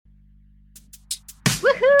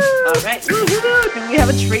Woohoo! All right. Woohoo! And we have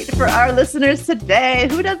a treat for our listeners today.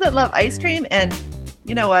 Who doesn't love ice cream? And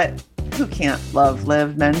you know what? Who can't love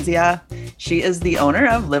Liv Menzia? She is the owner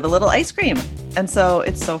of Live a Little Ice Cream. And so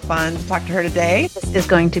it's so fun to talk to her today. This is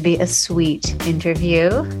going to be a sweet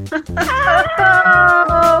interview.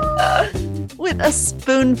 With a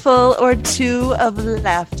spoonful or two of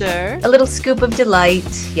laughter. A little scoop of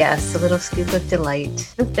delight. Yes, a little scoop of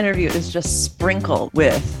delight. This interview is just sprinkled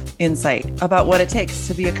with insight about what it takes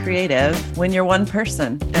to be a creative when you're one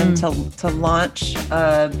person and to launch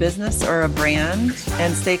a business or a brand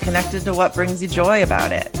and stay connected to what brings you joy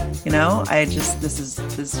about it. You know, there's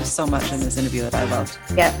just so much in this interview that I loved.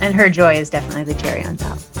 Yeah, and her joy is definitely the cherry on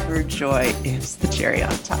top. Her joy is the cherry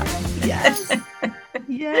on top. Yes.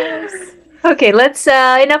 Yes. Okay, let's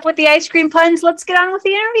enough with the ice cream puns. Let's get on with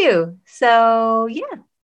the interview. So, yeah.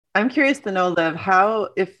 I'm curious to know, Liv, how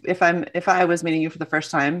if I was meeting you for the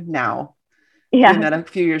first time now, we met a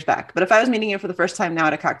few years back, but if I was meeting you for the first time now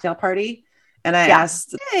at a cocktail party and I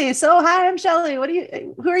asked, hey, so hi, I'm Shelly. Who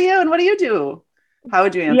are you and what do you do? How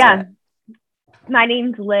would you answer it? My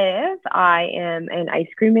name's Liv. I am an ice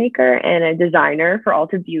cream maker and a designer for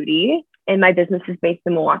Ulta Beauty. And my business is based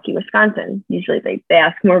in Milwaukee, Wisconsin. Usually they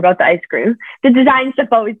ask more about the ice cream. The design stuff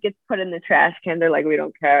always gets put in the trash can. They're like, we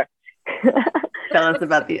don't care. Tell us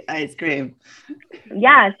about the ice cream.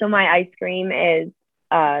 Yeah, so my ice cream is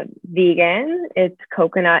vegan. It's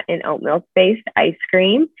coconut and oat milk based ice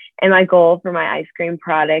cream. And my goal for my ice cream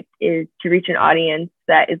product is to reach an audience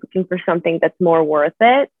that is looking for something that's more worth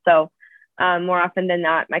it. So more often than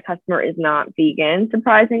not, my customer is not vegan,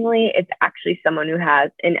 surprisingly. It's actually someone who has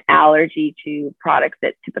an allergy to products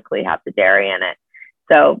that typically have the dairy in it.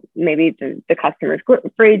 So maybe the customer is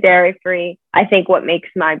gluten-free, dairy-free. I think what makes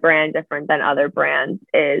my brand different than other brands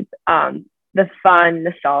is the fun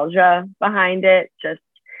nostalgia behind it. Just,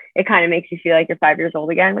 it kind of makes you feel like you're 5 years old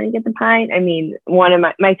again when you get the pint. I mean, one of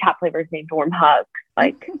my top flavors named Warm Hug.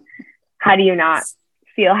 Like, how do you not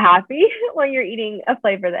feel happy when you're eating a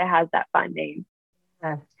flavor that has that fun name?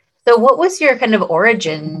 So what was your kind of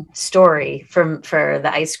origin story for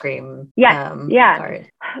the ice cream? Part?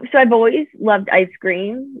 So I've always loved ice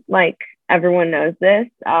cream. Like everyone knows this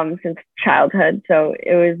since childhood. So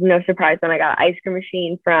it was no surprise when I got an ice cream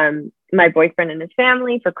machine from my boyfriend and his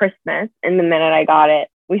family for Christmas. And the minute I got it,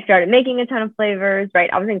 we started making a ton of flavors,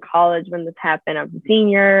 right? I was in college when this happened. I was a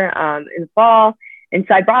senior in the fall. And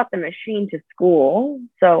so I brought the machine to school.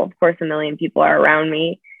 So of course, a million people are around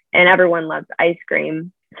me and everyone loves ice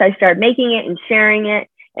cream. So I started making it and sharing it.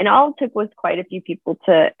 And all it took was quite a few people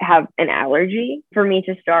to have an allergy for me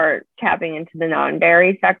to start tapping into the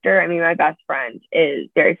non-dairy sector. I mean, my best friend is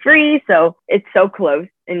dairy-free, so it's so close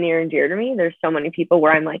and near and dear to me. There's so many people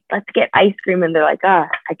where I'm like, let's get ice cream. And they're like, I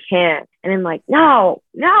can't. And I'm like, no,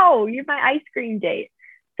 you're my ice cream date.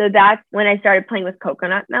 So that's when I started playing with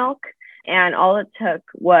coconut milk. And all it took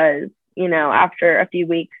was, after a few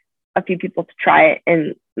weeks, a few people to try it.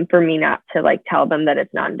 And for me not to like tell them that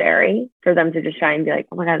it's non-dairy, for them to just try and be like,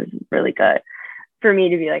 oh my God, this is really good. For me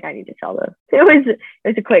to be like, I need to sell this. It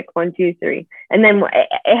was a quick 1, 2, 3. And then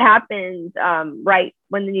it happened right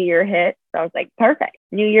when the new year hit. So I was like, perfect.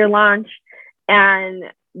 New year launch. And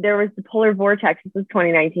there was the polar vortex. This was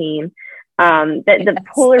 2019. The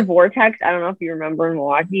polar vortex, I don't know if you remember, in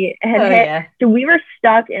Milwaukee, had hit. Yeah. So we were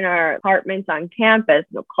stuck in our apartments on campus,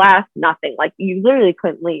 no class, nothing. Like you literally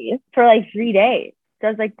couldn't leave for like 3 days. So I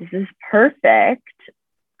was like, this is perfect.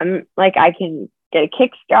 I'm like, I can get a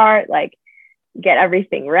kickstart, like get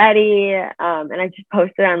everything ready. And I just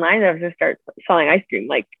posted online that I was going to start selling ice cream,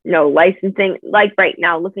 like no licensing. Like right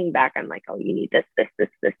now, looking back, I'm like, oh, you need this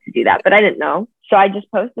to do that. But I didn't know. So I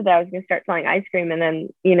just posted that I was going to start selling ice cream. And then,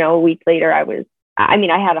 a week later, I had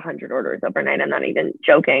 100 orders overnight. I'm not even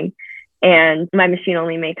joking. And my machine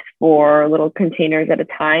only makes 4 little containers at a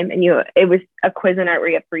time. And it was a Cuisinart where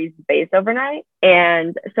you have freeze the base overnight.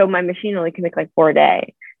 And so my machine only can make like 4 a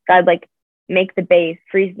day. So I'd like make the base,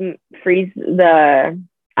 freeze the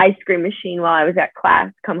ice cream machine while I was at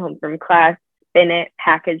class, come home from class, spin it,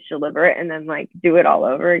 package, deliver it, and then like do it all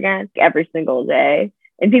over again every single day.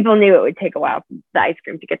 And people knew it would take a while for the ice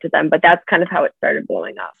cream to get to them, but that's kind of how it started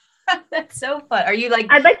blowing up. That's so fun. Are you like...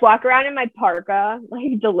 I'd like walk around in my parka,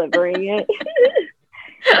 like delivering it.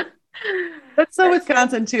 That's so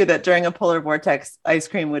Wisconsin too, that during a polar vortex, ice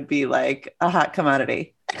cream would be like a hot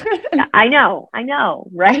commodity. I know,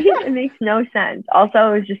 right? It makes no sense.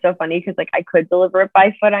 Also, it was just so funny because like I could deliver it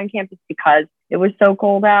by foot on campus because it was so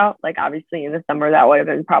cold out. Like obviously in the summer that would have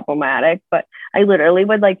been problematic, but I literally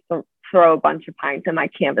would like throw a bunch of pints in my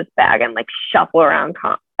canvas bag and like shuffle around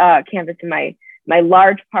campus in my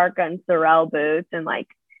large parka and Sorel boots and like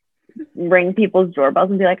ring people's doorbells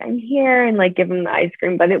and be like, I'm here, and like give them the ice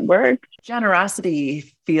cream, but it worked.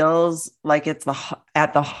 Generosity feels like it's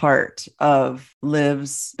at the heart of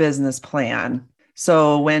Liv's business plan.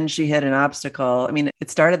 So when she hit an obstacle, I mean,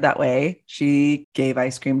 it started that way. She gave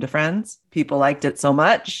ice cream to friends. People liked it so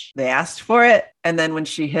much, they asked for it. And then when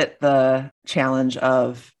she hit the challenge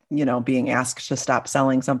of, being asked to stop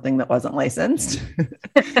selling something that wasn't licensed,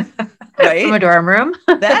 right? From a dorm room.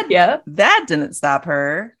 That didn't stop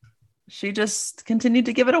her. She just continued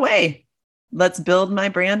to give it away. Let's build my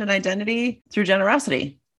brand and identity through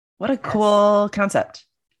generosity. What a cool concept.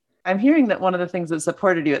 I'm hearing that one of the things that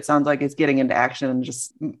supported you, it sounds like, is getting into action and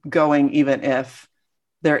just going, even if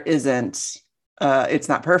there isn't, it's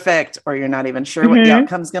not perfect, or you're not even sure what the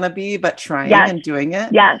outcome's going to be, but trying and doing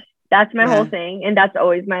it. Yes. That's my whole thing. And that's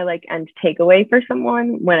always my like end takeaway for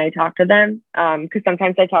someone when I talk to them. Cause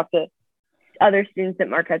sometimes I talk to other students at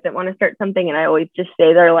Marquette that want to start something, and I always just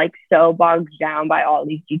say they're like so bogged down by all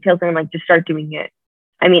these details, and I'm like, just start doing it.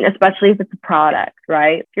 I mean, especially if it's a product,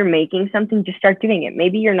 right? If you're making something, just start doing it.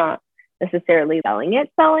 Maybe you're not necessarily selling it,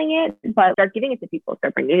 but start giving it to people.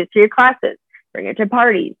 Start bringing it to your classes, bring it to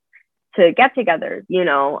parties, to get-togethers.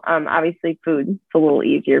 Obviously food, it's a little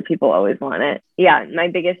easier. People always want it. Yeah, my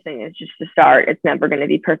biggest thing is just to start. It's never going to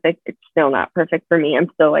be perfect. It's still not perfect for me.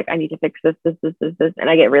 I'm still like, I need to fix this, and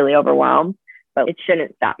I get really overwhelmed. But it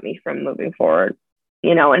shouldn't stop me from moving forward,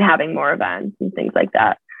 and having more events and things like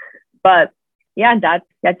that. But yeah,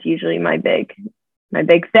 that's usually my big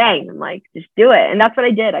thing. I'm like, just do it. And that's what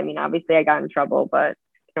I did. I mean, obviously I got in trouble, but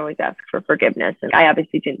you can always ask for forgiveness. And I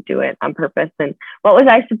obviously didn't do it on purpose. And what was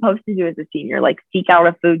I supposed to do as a senior? Like seek out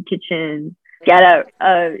a food kitchen, get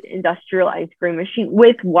a industrial ice cream machine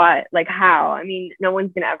with what? Like how? I mean, no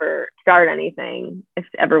one's going to ever start anything if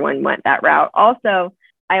everyone went that route. Also,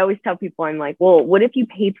 I always tell people, I'm like, well, what if you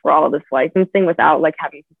paid for all this licensing without like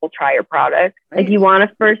having people try your product? Right. Like you want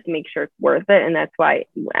to first make sure it's worth it. And that's why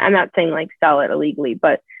I'm not saying like sell it illegally,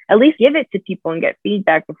 but at least give it to people and get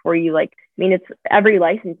feedback before you it's every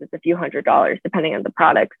license is a few $100s depending on the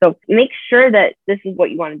product. So make sure that this is what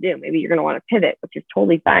you want to do. Maybe you're going to want to pivot, which is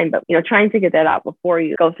totally fine, but try and figure that out before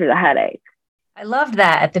you go through the headache. I loved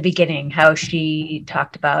that at the beginning, how she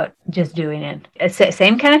talked about just doing it. It's the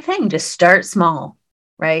same kind of thing. Just start small.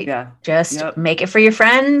 Right? Yeah. Just make it for your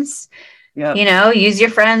friends, Yep. Use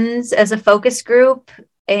your friends as a focus group,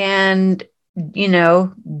 and,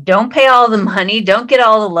 don't pay all the money. Don't get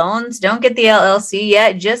all the loans. Don't get the LLC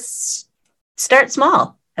yet. Just start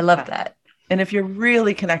small. I love that. And if you're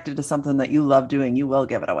really connected to something that you love doing, you will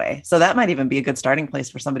give it away. So that might even be a good starting place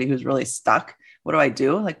for somebody who's really stuck. What do I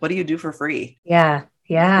do? Like, what do you do for free? Yeah.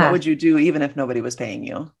 Yeah. What would you do even if nobody was paying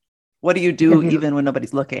you? What do you do even when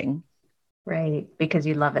nobody's looking? Right. Because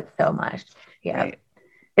you love it so much. Yeah. Right.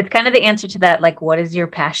 It's kind of the answer to that. Like, what is your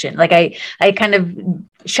passion? Like I kind of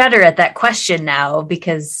shudder at that question now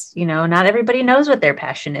because, not everybody knows what their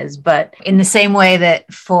passion is, but in the same way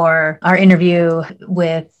that for our interview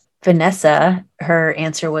with Vanessa, her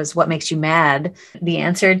answer was, what makes you mad? The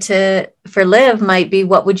answer for Liv might be,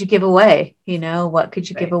 what would you give away? What could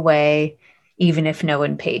you give away even if no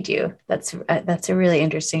one paid you? That's a really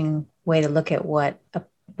interesting way to look at what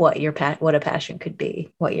a passion could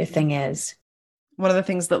be, what your thing is. One of the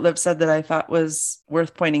things that Liv said that I thought was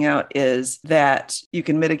worth pointing out is that you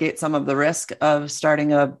can mitigate some of the risk of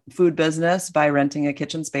starting a food business by renting a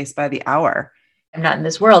kitchen space by the hour. I'm not in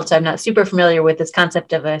this world, so I'm not super familiar with this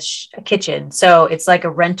concept of a kitchen. So it's like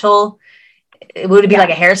a rental. Would it be like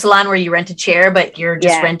a hair salon where you rent a chair, but you're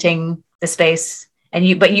just renting the space? And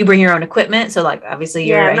you bring your own equipment. So like, obviously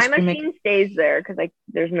your my machine stays there because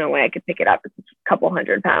there's no way I could pick it up. It's a couple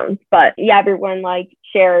 100 pounds, but everyone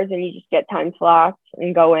shares, and you just get time slots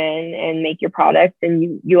and go in and make your product.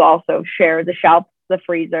 And you also share the shelf, the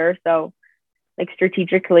freezer. So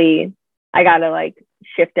strategically, I got to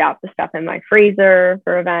shift out the stuff in my freezer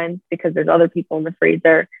for events because there's other people in the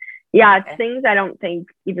freezer. Yeah, it's things I don't think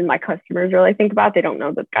even my customers really think about. They don't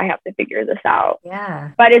know that I have to figure this out.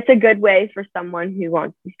 Yeah. But it's a good way for someone who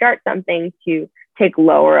wants to start something to take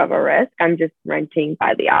lower of a risk. I'm just renting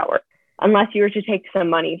by the hour. Unless you were to take some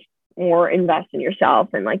money or invest in yourself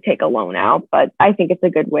and take a loan out. But I think it's a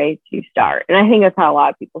good way to start. And I think that's how a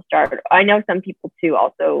lot of people start. I know some people too,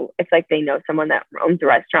 also, it's like they know someone that owns a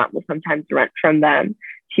restaurant will sometimes rent from them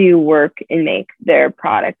to work and make their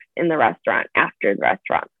products in the restaurant after the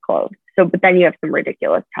restaurant's closed. So, but then you have some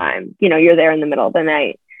ridiculous time. You're there in the middle of the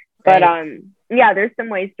night. But there's some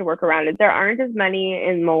ways to work around it. There aren't as many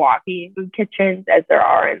in Milwaukee food kitchens as there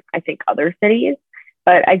are in, I think, other cities.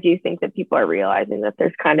 But I do think that people are realizing that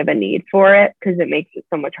there's kind of a need for it because it makes it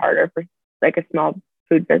so much harder for a small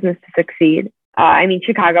food business to succeed. I mean,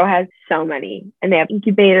 Chicago has so many, and they have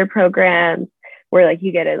incubator programs where like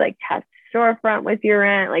you get to like test storefront with your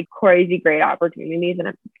rent, like crazy great opportunities. And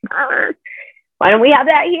I'm, why don't we have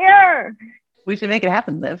that here? We should make it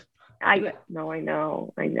happen, Liv. I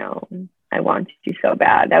know. I want to so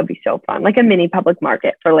bad. That would be so fun. Like a mini public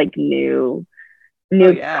market for like new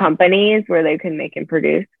companies where they can make and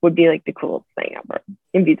produce would be like the coolest thing ever.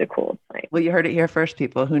 It'd be the coolest thing. Well, you heard it here first,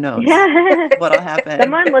 people. Who knows what'll happen?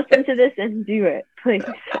 Someone listen to this and do it, please.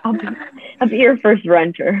 I'll be your first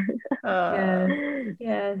renter.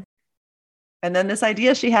 Yeah. And then this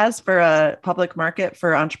idea she has for a public market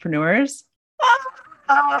for entrepreneurs.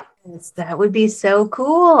 That would be so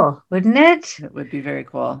cool, wouldn't it? It would be very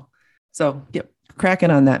cool. So get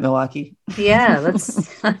cracking on that, Milwaukee. Yeah,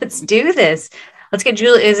 let's do this. Let's get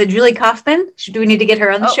Julie. Is it Julie Kaufman? Do we need to get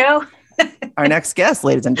her on the show? Our next guest,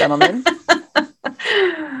 ladies and gentlemen.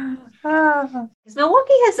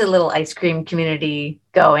 Milwaukee has a little ice cream community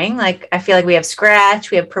going. Like, I feel like we have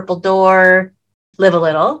Scratch, we have Purple Door, Live a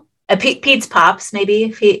Little. Pete's Pops,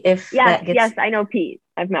 maybe. Yes, I know Pete.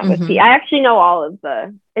 I've met with Pete. I actually know all of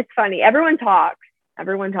it's funny. Everyone talks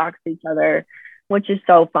to each other, which is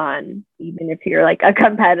so fun, even if you're like a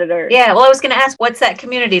competitor. Yeah. Well, I was going to ask, what's that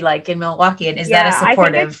community like in Milwaukee? And is that a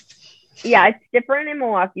supportive? It's different in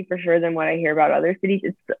Milwaukee for sure than what I hear about other cities.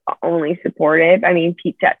 It's only supportive. I mean,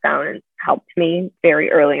 Pete sat down and helped me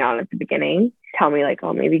very early on at the beginning. Tell me like,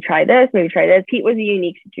 oh, maybe try this. Pete was a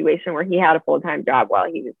unique situation where he had a full-time job while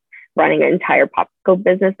he was running an entire popsicle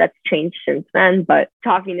business. That's changed since then. But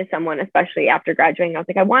talking to someone, especially after graduating, I was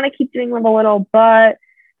like, I want to keep doing Live a Little, but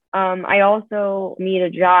I also need a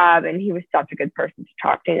job. And he was such a good person to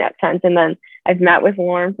talk to in that sense. And then I've met with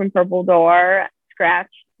Lauren from Purple Door,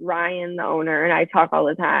 Scratch, Ryan, the owner, and I talk all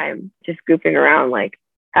the time, just goofing around like,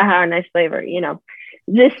 haha, nice flavor,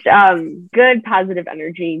 just good positive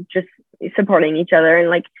energy, just supporting each other.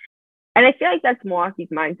 And I feel like that's Milwaukee's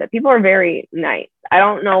mindset. People are very nice. I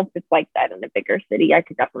don't know if it's like that in a bigger city. I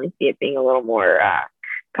could definitely see it being a little more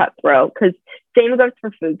cutthroat, because same goes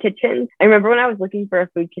for food kitchens. I remember when I was looking for a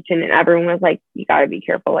food kitchen and everyone was like, you got to be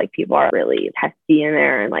careful. Like, people are really testy in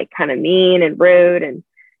there and like kind of mean and rude, and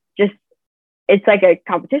just, it's like a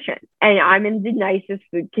competition. And I'm in the nicest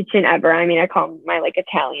food kitchen ever. I mean, I call them my like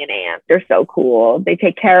Italian aunt. They're so cool. They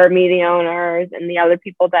take care of me, the owners, and the other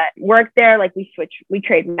people that work there. Like, we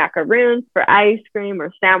trade macaroons for ice cream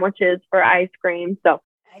or sandwiches for ice cream. So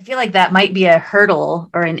I feel like that might be a hurdle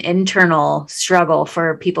or an internal struggle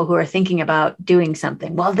for people who are thinking about doing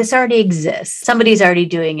something. Well, this already exists. Somebody's already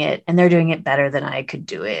doing it and they're doing it better than I could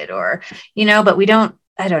do it, or, but we don't,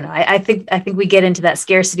 I don't know. I think we get into that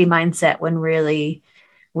scarcity mindset when really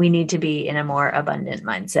we need to be in a more abundant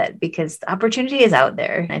mindset, because the opportunity is out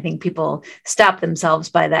there. I think people stop themselves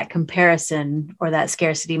by that comparison or that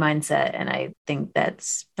scarcity mindset. And I think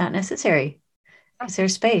that's not necessary, because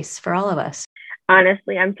there's space for all of us.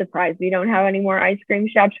 Honestly, I'm surprised we don't have any more ice cream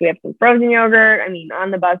shops. We have some frozen yogurt. I mean,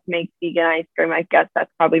 On the Bus makes vegan ice cream. I guess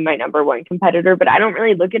that's probably my number one competitor, but I don't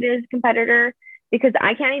really look at it as a competitor because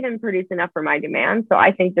I can't even produce enough for my demand. So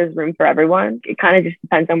I think there's room for everyone. It kind of just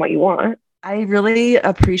depends on what you want. I really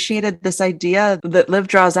appreciated this idea that Liv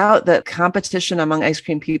draws out, that competition among ice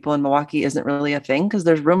cream people in Milwaukee isn't really a thing because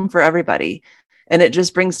there's room for everybody. And it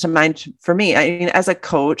just brings to mind for me, I mean, as a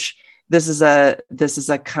coach, this is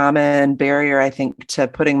a common barrier, I think, to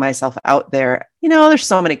putting myself out there. There's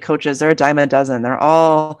so many coaches, they're a dime a dozen. They're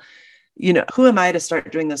all, who am I to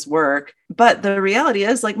start doing this work? But the reality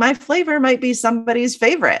is, like, my flavor might be somebody's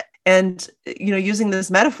favorite. And, using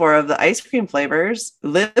this metaphor of the ice cream flavors,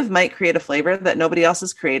 Liv might create a flavor that nobody else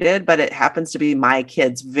has created, but it happens to be my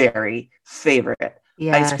kid's very favorite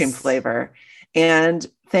ice cream flavor. And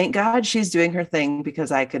thank God she's doing her thing,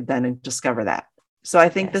 because I could then discover that. So I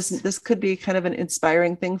think this could be kind of an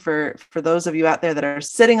inspiring thing for those of you out there that are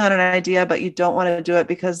sitting on an idea, but you don't want to do it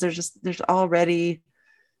because there's already,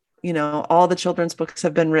 all the children's books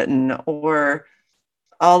have been written, or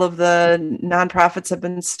all of the nonprofits have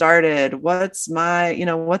been started. What's my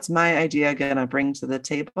idea going to bring to the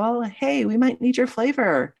table? Hey, we might need your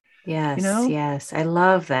flavor. Yes. Yes. I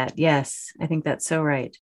love that. Yes. I think that's so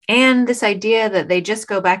right. And this idea that they just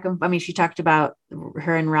go back and, she talked about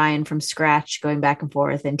her and Ryan from Scratch going back and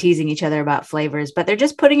forth and teasing each other about flavors, but they're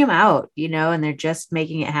just putting them out, and they're just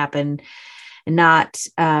making it happen, and not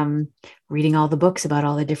reading all the books about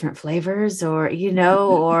all the different flavors, or,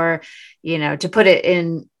 or, to put it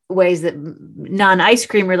in ways that non-ice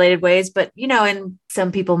cream related ways, but and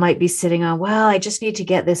some people might be sitting on, well, I just need to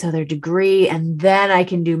get this other degree and then I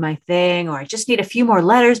can do my thing, or I just need a few more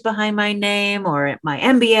letters behind my name, or my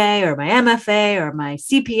MBA or my MFA or my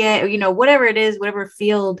CPA, or whatever it is, whatever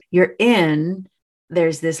field you're in.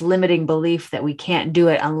 There's this limiting belief that we can't do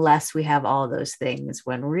it unless we have all those things,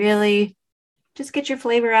 when really just get your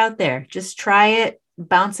flavor out there. Just try it,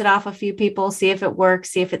 bounce it off a few people, see if it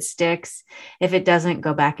works, see if it sticks. If it doesn't,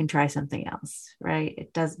 go back and try something else, right?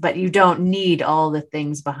 It does, but you don't need all the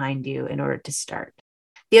things behind you in order to start.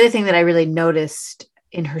 The other thing that I really noticed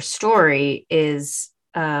in her story is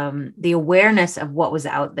the awareness of what was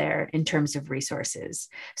out there in terms of resources.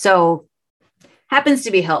 So happens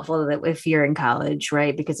to be helpful that if you're in college,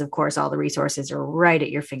 right? Because of course, all the resources are right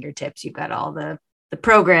at your fingertips. You've got all the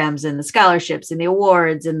programs and the scholarships and the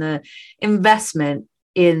awards and the investment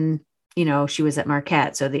in, she was at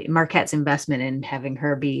Marquette. So the Marquette's investment in having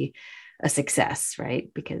her be a success, right?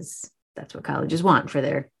 Because that's what colleges want for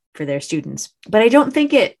their students. But I don't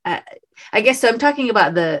think I guess, so I'm talking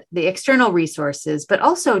about the external resources, but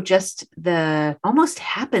also just the almost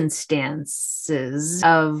happenstances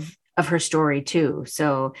of her story too.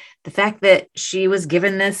 So the fact that she was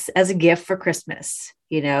given this as a gift for Christmas,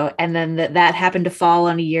 and then that happened to fall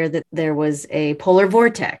on a year that there was a polar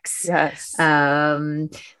vortex. Yes. That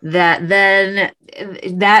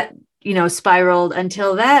spiraled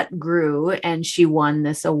until that grew, and she won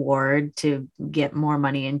this award to get more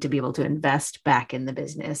money and to be able to invest back in the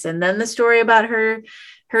business. And then the story about her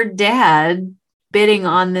dad bidding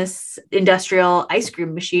on this industrial ice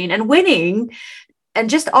cream machine and winning. And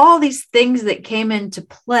just all these things that came into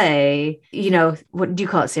play, what do you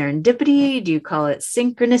call it? Serendipity? Do you call it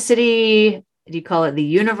synchronicity? Do you call it the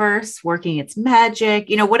universe working its magic?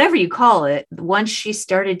 Whatever you call it, once she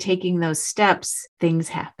started taking those steps, things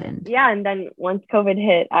happened. Yeah. And then once COVID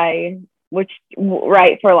hit,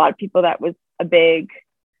 for a lot of people, that was a big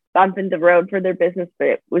bump in the road for their business, but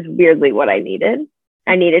it was weirdly what I needed.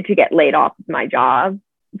 I needed to get laid off of my job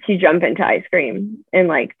to jump into ice cream and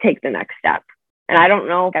take the next step. And I don't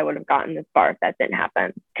know if I would have gotten this far if that didn't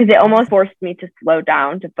happen, because it almost forced me to slow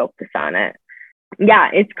down, to focus on it. Yeah,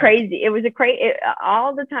 it's crazy. It was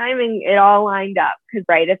all the timing, it all lined up. Because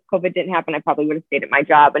if COVID didn't happen, I probably would have stayed at my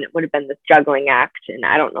job and it would have been this juggling act. And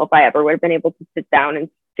I don't know if I ever would have been able to sit down and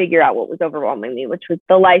figure out what was overwhelming me, which was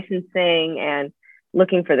the licensing and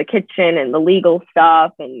looking for the kitchen and the legal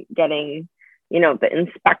stuff and getting, the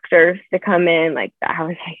inspectors to come in. I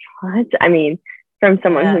was like, what? I mean, from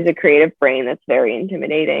someone who's a creative brain, that's very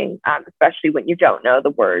intimidating, especially when you don't know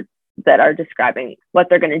the words that are describing what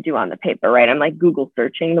they're going to do on the paper, right? I'm Google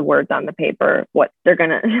searching the words on the paper, what they're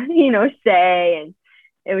going to, say. And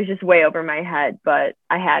it was just way over my head, but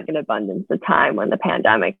I had an abundance of time when the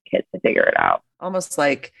pandemic hit to figure it out. Almost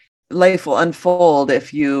like life will unfold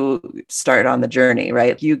if you start on the journey,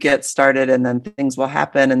 right? You get started and then things will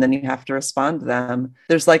happen and then you have to respond to them.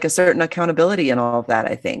 There's a certain accountability in all of that,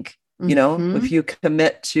 I think. If you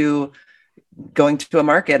commit to going to a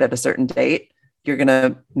market at a certain date, you're going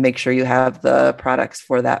to make sure you have the products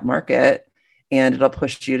for that market, and it'll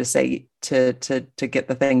push you to say to get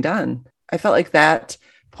the thing done. I felt like that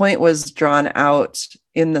point was drawn out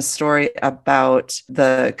in the story about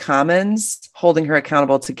the Commons holding her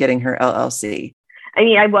accountable to getting her LLC. I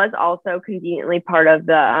mean, I was also conveniently part of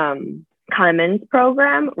the Commons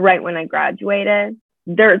program right when I graduated.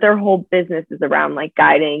 Their whole business is around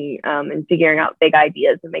guiding and figuring out big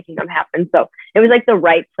ideas and making them happen. So it was the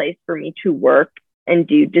right place for me to work and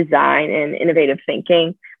do design and innovative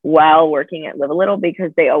thinking while working at Live a Little,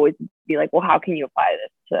 because they always be like, well, how can you apply this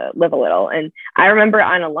to Live a Little? And I remember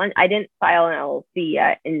on a lunch, I didn't file an LLC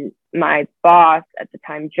yet, and my boss at the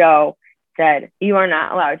time, Joe, said, you are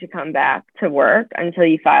not allowed to come back to work until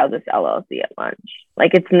you file this LLC at lunch.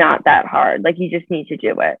 It's not that hard. You just need to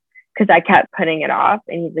do it. Because I kept putting it off,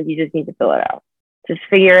 and he's like, you just need to fill it out. Just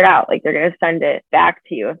figure it out. They're going to send it back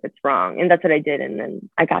to you if it's wrong. And that's what I did. And then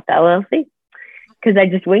I got the LLC because I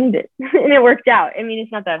just winged it and it worked out. I mean,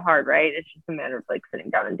 it's not that hard, right? It's just a matter of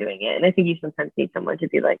sitting down and doing it. And I think you sometimes need someone to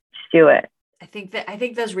be like, just do it. I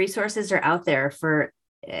think those resources are out there for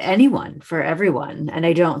anyone, for everyone. And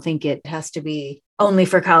I don't think it has to be only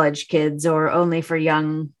for college kids or only for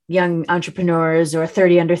young entrepreneurs or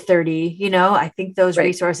 30 under 30. I think those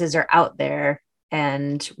resources are out there,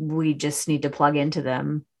 and we just need to plug into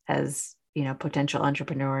them as, potential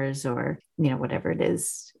entrepreneurs or, whatever it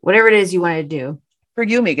is you want to do. For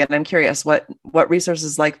you, Megan, I'm curious what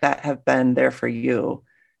resources like that have been there for you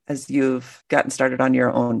as you've gotten started on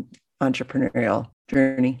your own entrepreneurial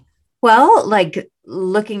journey. Well,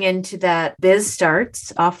 looking into that, Biz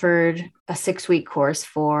Starts offered a 6-week course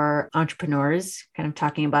for entrepreneurs, kind of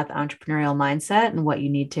talking about the entrepreneurial mindset and what you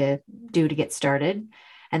need to do to get started.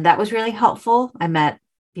 And that was really helpful. I met,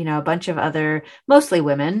 a bunch of other, mostly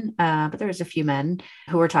women, but there was a few men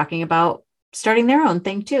who were talking about starting their own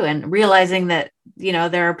thing too, and realizing that,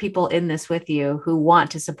 there are people in this with you who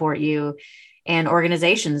want to support you, and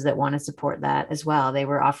organizations that want to support that as well. They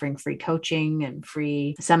were offering free coaching and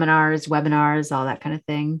free seminars, webinars, all that kind of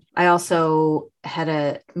thing. I also had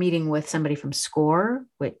a meeting with somebody from SCORE,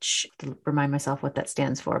 which, to remind myself what that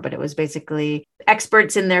stands for, but it was basically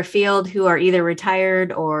experts in their field who are either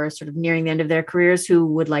retired or sort of nearing the end of their careers, who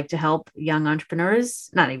would like to help young entrepreneurs,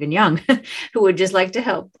 not even young, who would just like to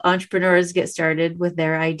help entrepreneurs get started with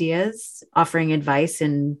their ideas, offering advice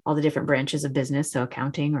in all the different branches of business. So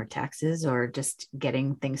accounting or taxes or just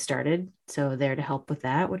getting things started. So there to help with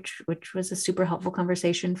that, which was a super helpful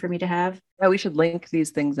conversation for me to have. Yeah, we should link these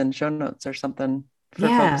things in show notes or something for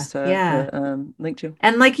folks to link to.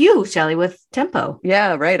 And like you, Shelley, with Tempo.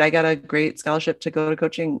 Yeah, right. I got a great scholarship to go to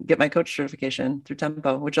coaching, get my coach certification through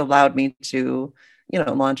Tempo, which allowed me to,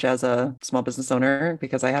 launch as a small business owner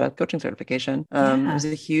because I had a coaching certification. It was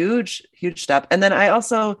a huge, huge step. And then I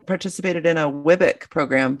also participated in a WIBIC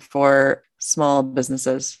program for small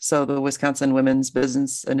businesses. So the Wisconsin Women's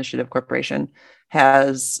Business Initiative Corporation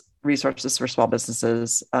has resources for small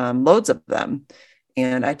businesses, loads of them.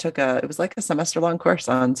 And I took it was like a semester-long course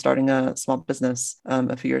on starting a small business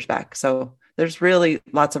a few years back. So there's really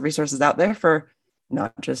lots of resources out there for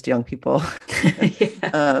not just young people,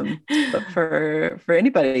 but for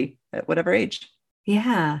anybody at whatever age.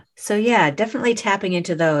 Yeah. So definitely tapping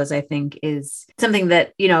into those, I think, is something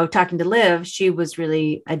that, talking to Liv, she was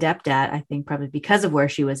really adept at, I think, probably because of where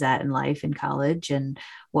she was at in life, in college, and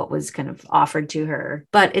what was kind of offered to her.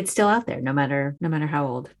 But it's still out there, no matter how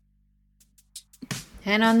old.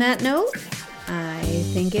 And on that note, I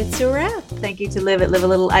think it's a wrap. Thank you to Liv at Live a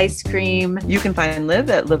Little Ice Cream. You can find Liv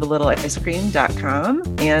at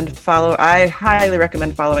livealittle-icecream.com and I highly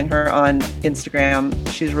recommend following her on Instagram.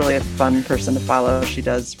 She's really a fun person to follow. She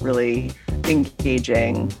does really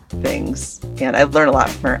engaging things. And I learned a lot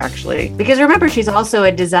from her, actually. Because remember, she's also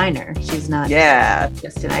a designer. She's not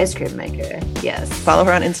just an ice cream maker. Yes. Follow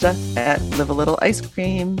her on Insta at Live a Little Ice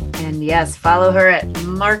Cream. And yes, follow her at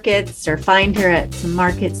markets or find her at some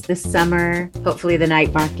markets this summer. Hopefully the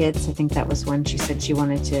night markets. I think that was one she said she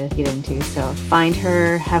wanted to get into. So find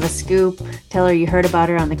her, have a scoop, tell her you heard about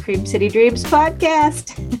her on the Cream City Dreams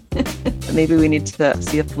podcast. Maybe we need to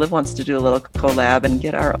see if Liv wants to do a little collab and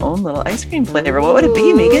get our own little ice cream flavor. What would it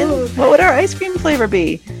be, Megan? What would our ice cream flavor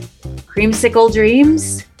be? Creamsicle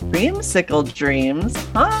Dreams. Creamsicle Dreams.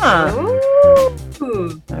 Huh.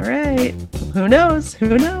 Ooh. All right. Who knows?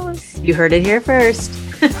 You heard it here first.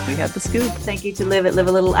 We had the scoop. Thank you to Liv at Live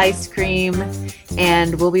a Little Ice Cream.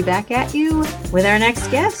 And we'll be back at you with our next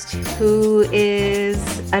guest, who is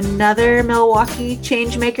another Milwaukee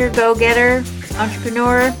changemaker, go-getter,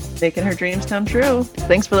 entrepreneur. Making her dreams come true.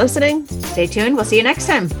 Thanks for listening. Stay tuned. We'll see you next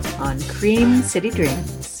time on Cream City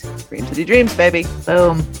Dreams. Cream City Dreams, baby.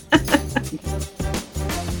 Boom.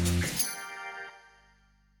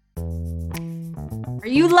 Are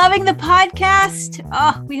you loving the podcast?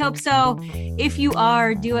 Oh, we hope so. If you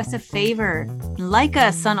are, do us a favor. Like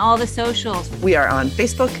us on all the socials. We are on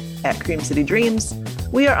Facebook at Cream City Dreams.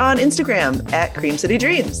 We are on Instagram at Cream City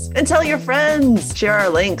Dreams. And tell your friends. Share our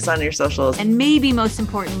links on your socials. And maybe most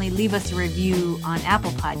importantly, leave us a review on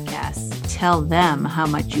Apple Podcasts. Tell them how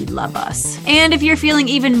much you love us. And if you're feeling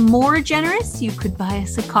even more generous, you could buy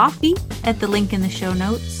us a coffee at the link in the show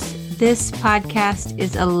notes. This podcast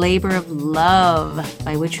is a labor of love,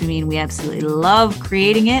 by which we mean we absolutely love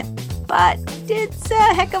creating it, but it's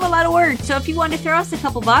a heck of a lot of work. So if you want to throw us a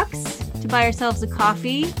couple bucks to buy ourselves a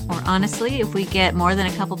coffee, or honestly, if we get more than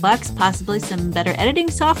a couple bucks, possibly some better editing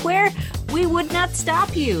software, we would not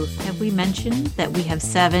stop you. Have we mentioned that we have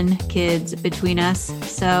 7 kids between us?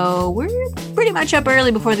 So we're pretty much up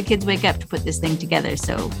early before the kids wake up to put this thing together.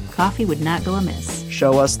 So coffee would not go amiss.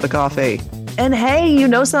 Show us the coffee. And hey, you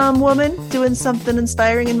know some woman doing something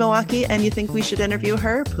inspiring in Milwaukee and you think we should interview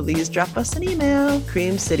her? Please drop us an email,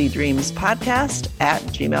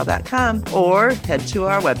 creamcitydreamspodcast@gmail.com, or head to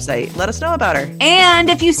our website. Let us know about her. And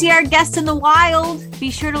if you see our guests in the wild,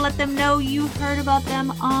 be sure to let them know you heard about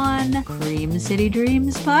them on Cream City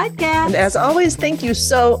Dreams podcast. And as always, thank you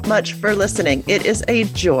so much for listening. It is a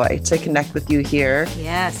joy to connect with you here.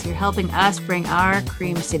 Yes, you're helping us bring our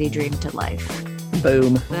Cream City dream to life.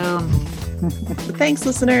 Boom. Boom. Thanks,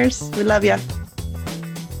 listeners. We love you.